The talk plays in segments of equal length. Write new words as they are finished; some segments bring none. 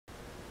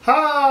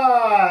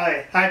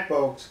Hi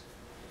folks.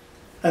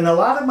 In a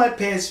lot of my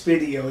past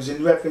videos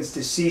in reference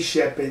to Sea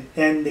Shepherd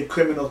and the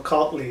criminal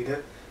cult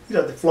leader,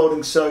 the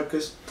floating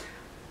circus,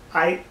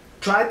 I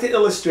tried to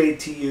illustrate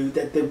to you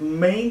that the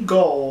main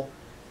goal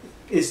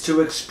is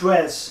to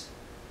express,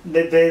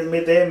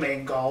 their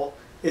main goal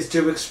is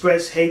to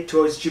express hate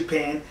towards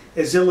Japan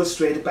as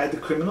illustrated by the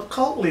criminal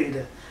cult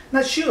leader.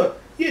 Now sure,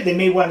 they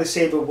may want to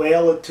save a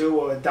whale or two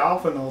or a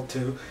dolphin or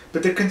two,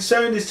 but the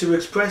concern is to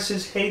express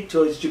his hate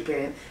towards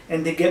Japan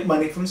and to get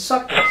money from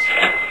suckers.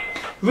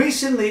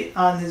 Recently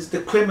on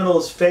the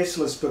criminal's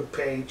faceless book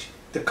page,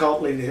 the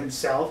cult leader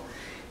himself,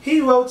 he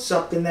wrote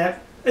something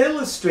that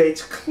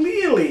illustrates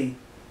clearly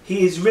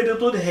he is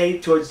riddled with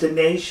hate towards the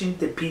nation,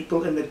 the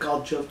people, and the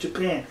culture of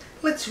Japan.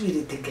 Let's read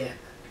it together.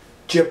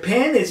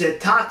 Japan is a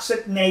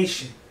toxic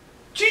nation.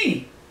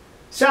 Gee,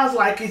 sounds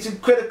like he's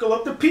critical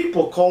of the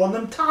people, calling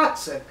them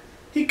toxic.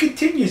 He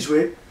continues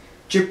with,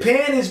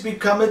 Japan has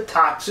become a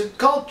toxic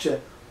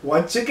culture.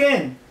 Once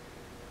again,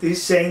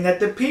 he's saying that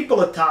the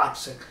people are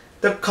toxic.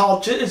 The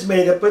culture is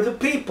made up of the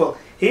people.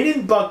 He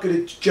didn't bucket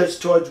it just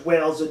towards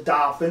whales or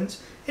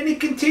dolphins. And he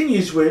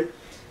continues with,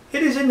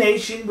 it is a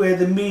nation where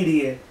the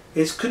media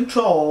is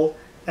controlled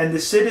and the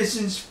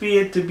citizens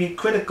fear to be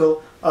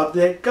critical of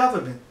their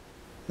government.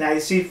 Now you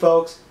see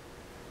folks,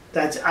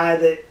 that's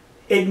either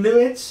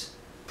ignorance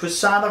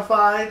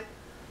personified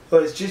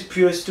or it's just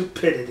pure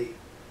stupidity.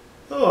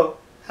 Or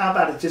how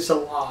about it just a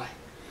lie?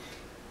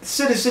 The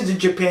citizens of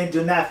Japan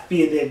do not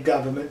fear their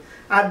government.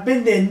 I've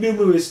been there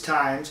numerous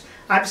times.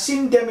 I've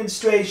seen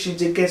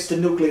demonstrations against the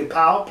nuclear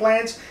power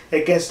plants,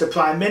 against the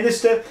Prime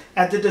Minister,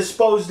 and to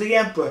dispose the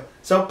Emperor.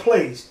 So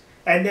please.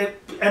 And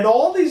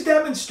all these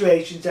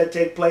demonstrations that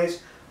take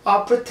place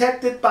are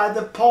protected by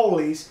the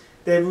police.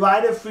 The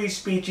right of free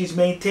speech is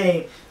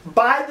maintained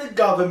by the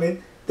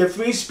government, the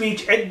free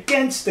speech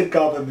against the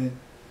government.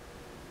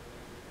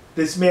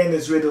 This man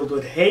is riddled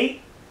with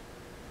hate.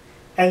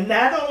 And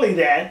not only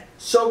that,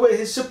 so were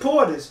his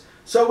supporters.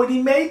 So when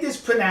he made this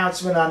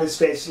pronouncement on his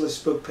faceless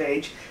book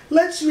page,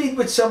 let's read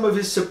what some of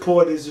his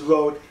supporters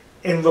wrote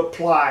in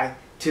reply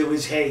to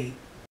his hate.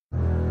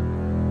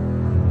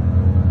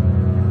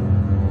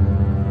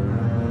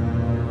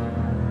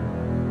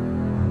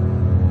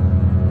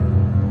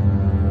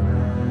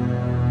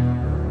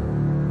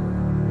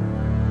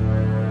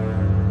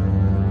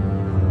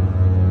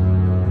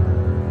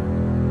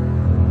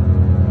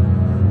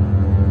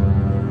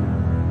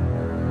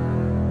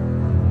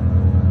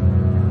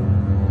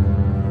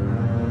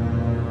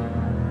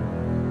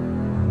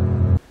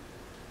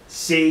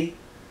 See,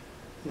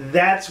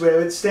 that's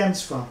where it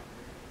stems from.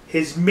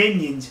 His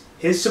minions,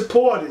 his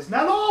supporters,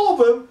 not all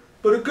of them,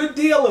 but a good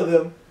deal of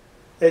them,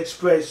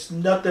 express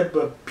nothing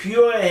but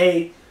pure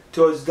hate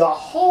towards the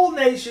whole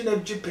nation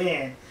of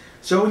Japan.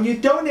 So when you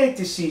donate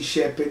to Sea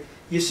Shepherd,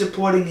 you're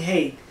supporting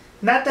hate.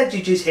 Not that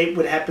you just hate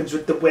what happens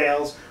with the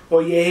whales,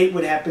 or you hate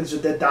what happens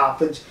with the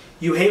dolphins.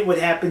 You hate what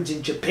happens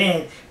in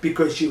Japan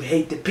because you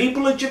hate the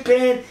people of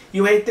Japan,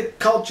 you hate the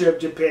culture of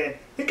Japan.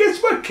 And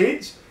guess what,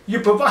 kids? You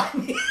provide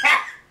me...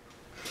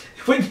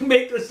 When you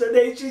make those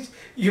donations,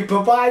 you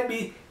provide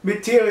me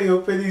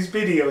material for these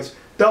videos.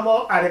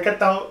 Domo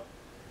arigatou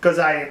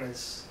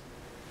gozaimasu.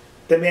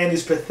 The man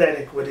is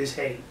pathetic with his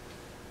hate.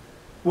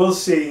 We'll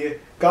see you.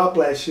 God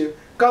bless you.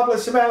 God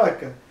bless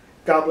America.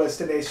 God bless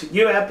the nation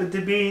you happen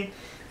to be in.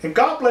 And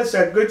God bless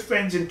our good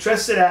friends and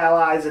trusted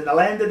allies in the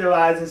land of the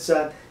rising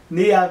sun,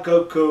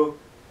 Nihonkoku,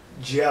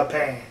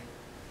 Japan.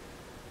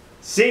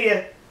 See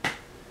ya.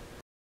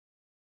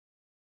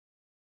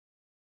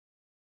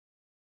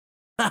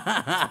 Ha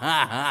ha ha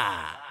ha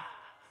ha!